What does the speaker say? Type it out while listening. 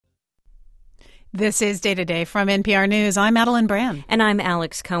This is Day to Day from NPR News. I'm Madeline Brand. And I'm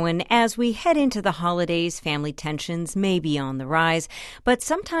Alex Cohen. As we head into the holidays, family tensions may be on the rise, but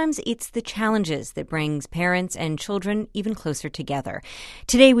sometimes it's the challenges that brings parents and children even closer together.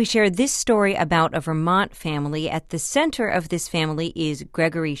 Today we share this story about a Vermont family. At the center of this family is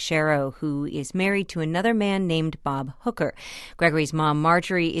Gregory Sharrow, who is married to another man named Bob Hooker. Gregory's mom,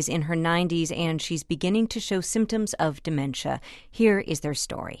 Marjorie, is in her 90s, and she's beginning to show symptoms of dementia. Here is their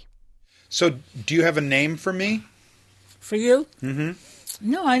story. So, do you have a name for me? For you?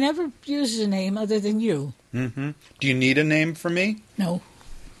 Mm-hmm. No, I never used a name other than you. Mm-hmm. Do you need a name for me? No.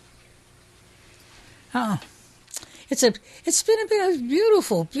 It's been a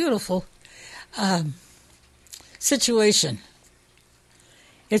beautiful, beautiful situation.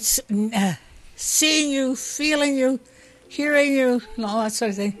 It's seeing you, feeling you, hearing you, and all that sort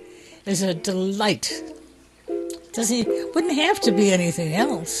of thing is a delight. Wouldn't have to be anything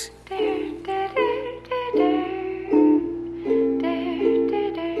else.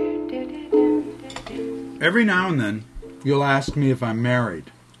 Every now and then, you'll ask me if I'm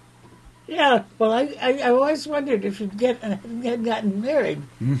married. Yeah, well, I always wondered if you'd gotten married.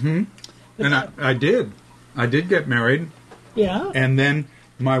 Mm-hmm. And I did. I did get married. Yeah. And then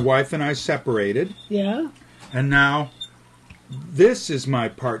my wife and I separated. Yeah. And now, this is my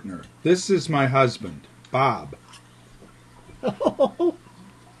partner. This is my husband, Bob. Oh.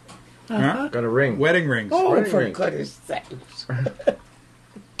 Huh? Got a ring. Wedding rings. Oh, Wedding for rings. goodness sakes.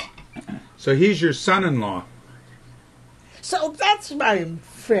 So he's your son-in-law. So that's my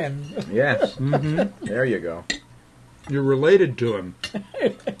friend. Yes. Mm-hmm. There you go. You're related to him.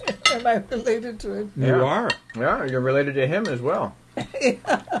 Am I related to him? You Yeah. are. Yeah, you're related to him as well.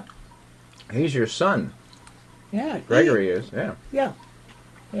 Yeah. He's your son. Yeah. Gregory is, yeah. Yeah.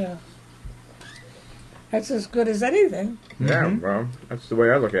 Yeah. That's as good as anything. Yeah, Mm-hmm. well, that's the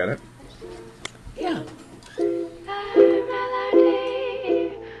way I look at it. Yeah. Melody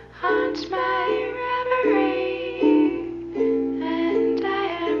haunts my reverie, and I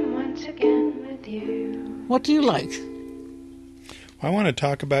am once again with you. What do you like? I want to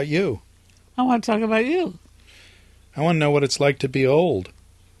talk about you. I want to talk about you. I want to know what it's like to be old.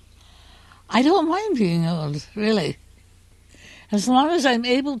 I don't mind being old, really. As long as I'm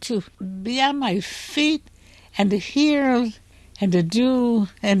able to be on my feet and to hear and to do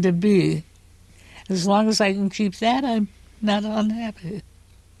and to be. As long as I can keep that, I'm not unhappy.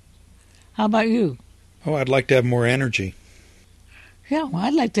 How about you? Oh, I'd like to have more energy. Yeah, well,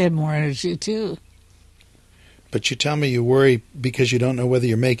 I'd like to have more energy, too. But you tell me you worry because you don't know whether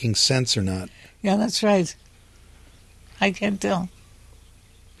you're making sense or not. Yeah, that's right. I can't tell.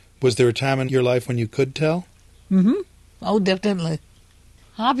 Was there a time in your life when you could tell? Mm-hmm. Oh, definitely.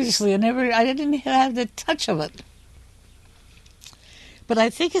 Obviously, I didn't have the touch of it. But I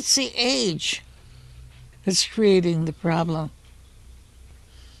think it's the age that's creating the problem.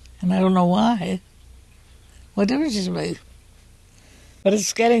 And I don't know why. Whatever it is, but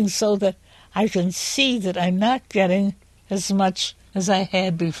it's getting so that I can see that I'm not getting as much as I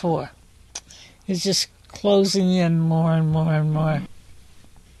had before. It's just closing in more and more and more.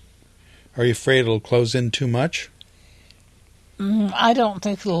 Are you afraid it'll close in too much? I don't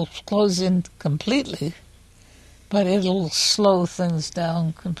think it'll close in completely, but it'll slow things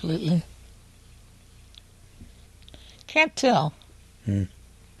down completely. Can't tell.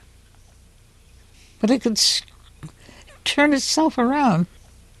 But it could turn itself around.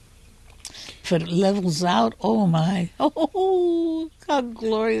 If it levels out, oh my. Oh, how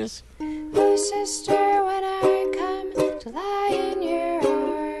glorious. Oh, sister, when I come to lie in your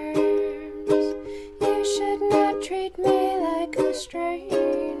arms, you should not treat me like a stranger.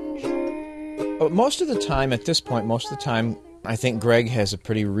 Most of the time, at this point, I think Greg has a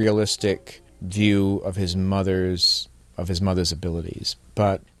pretty realistic view of his mother's abilities.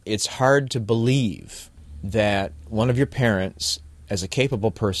 But it's hard to believe that one of your parents, as a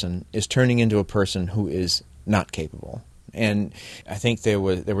capable person, is turning into a person who is not capable. And I think there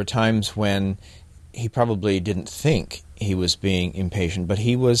were times when he probably didn't think he was being impatient, but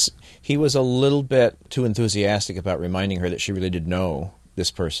he was a little bit too enthusiastic about reminding her that she really did know this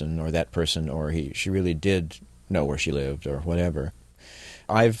person or that person, or she really did know where she lived or whatever.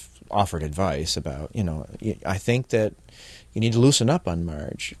 I've offered advice about, I think that you need to loosen up on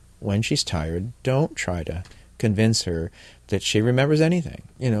Marge. When she's tired, don't try to convince her that she remembers anything.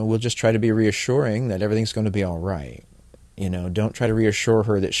 We'll just try to be reassuring that everything's going to be all right. Don't try to reassure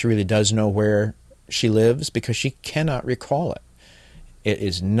her that she really does know where she lives, because she cannot recall it. It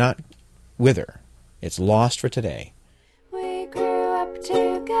is not with her. It's lost for today. We grew up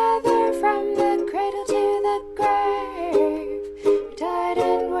together from the cradle to the grave. We died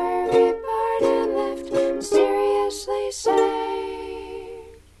and were reborn in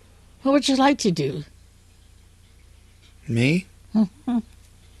What would you like to do? Me? Would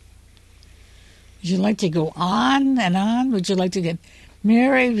you like to go on and on? Would you like to get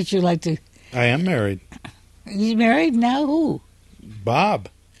married? Would you like to... I am married. You married now? Who? Bob.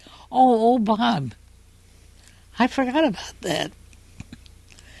 Oh, Bob. I forgot about that.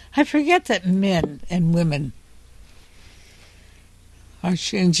 I forget that men and women are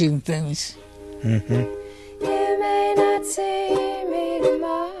changing things. Mm-hmm. You may not see me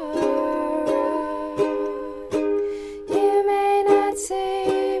tomorrow. You may not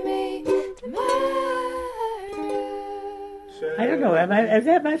see me tomorrow. I don't know. Am I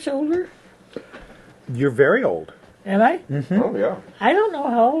that much older? You're very old. Am I? Mm-hmm. Oh, yeah. I don't know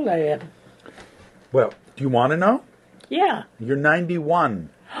how old I am. Well, do you want to know? Yeah. You're 91.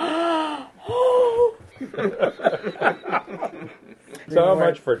 Oh. So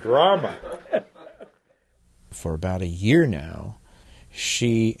much for drama. For about a year now,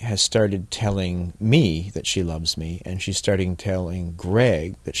 she has started telling me that she loves me, and she's starting telling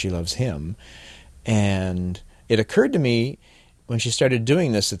Greg that she loves him. And it occurred to me when she started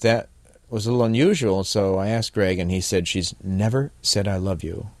doing this that was a little unusual, so I asked Greg, and he said she's never said I love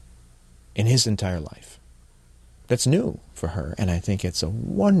you in his entire life. That's new for her, and I think it's a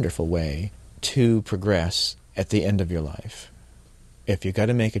wonderful way to progress at the end of your life. If you got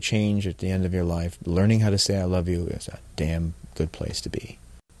to make a change at the end of your life, learning how to say I love you is a damn good place to be.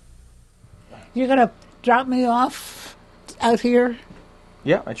 You're going to drop me off out here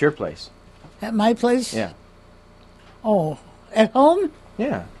Yeah, at your place. at my place? Yeah. Oh, at home?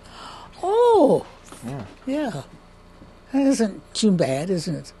 Yeah. Oh, Yeah. yeah. That isn't too bad,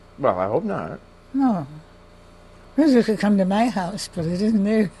 isn't it? Well, I hope not. No. You could come to my house, but it isn't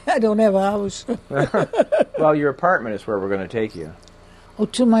there. I don't have a house. Well, your apartment is where we're going to take you. Oh,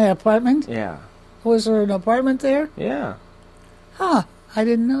 to my apartment? Yeah. Was there an apartment there? Yeah. Huh, I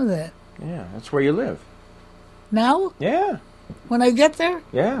didn't know that. Yeah, that's where you live. Now? Yeah. When I get there?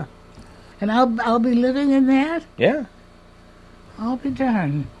 Yeah. And I'll be living in that? Yeah. I'll be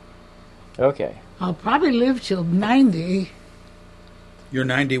darned. Okay. I'll probably live till 90. You're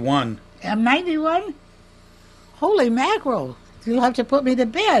 91. I'm 91? Holy mackerel. You'll have to put me to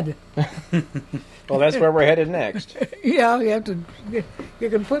bed. Well, that's where we're headed next. Yeah, you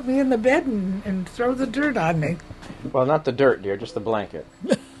can put me in the bed and throw the dirt on me. Well, not the dirt, dear, just the blanket.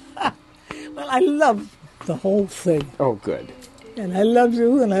 Well, I love the whole thing. Oh, good. And I love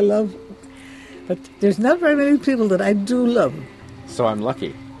you, and I love... But there's not very many people that I do love. So I'm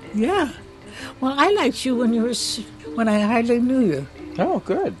lucky. Yeah. Well, I liked you when I hardly knew you. Oh,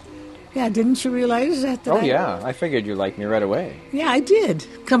 good. Yeah, didn't you realize that? Oh, yeah. I figured you liked me right away. Yeah, I did.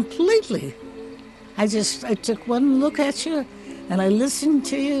 Completely. I took one look at you, and I listened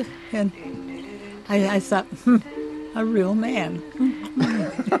to you, and I thought, a real man.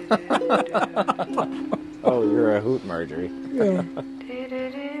 Oh, you're a hoot, Marjorie. Yeah.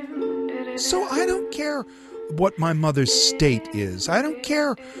 So I don't care what my mother's state is. I don't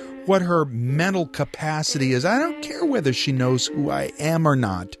care what her mental capacity is. I don't care whether she knows who I am or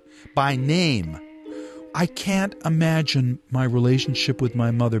not by name. I can't imagine my relationship with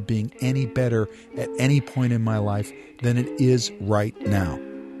my mother being any better at any point in my life than it is right now.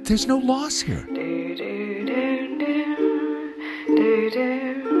 There's no loss here.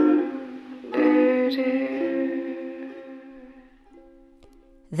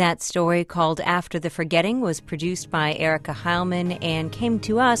 That story, called After the Forgetting, was produced by Erica Heilman and came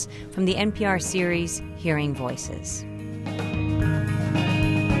to us from the NPR series Hearing Voices.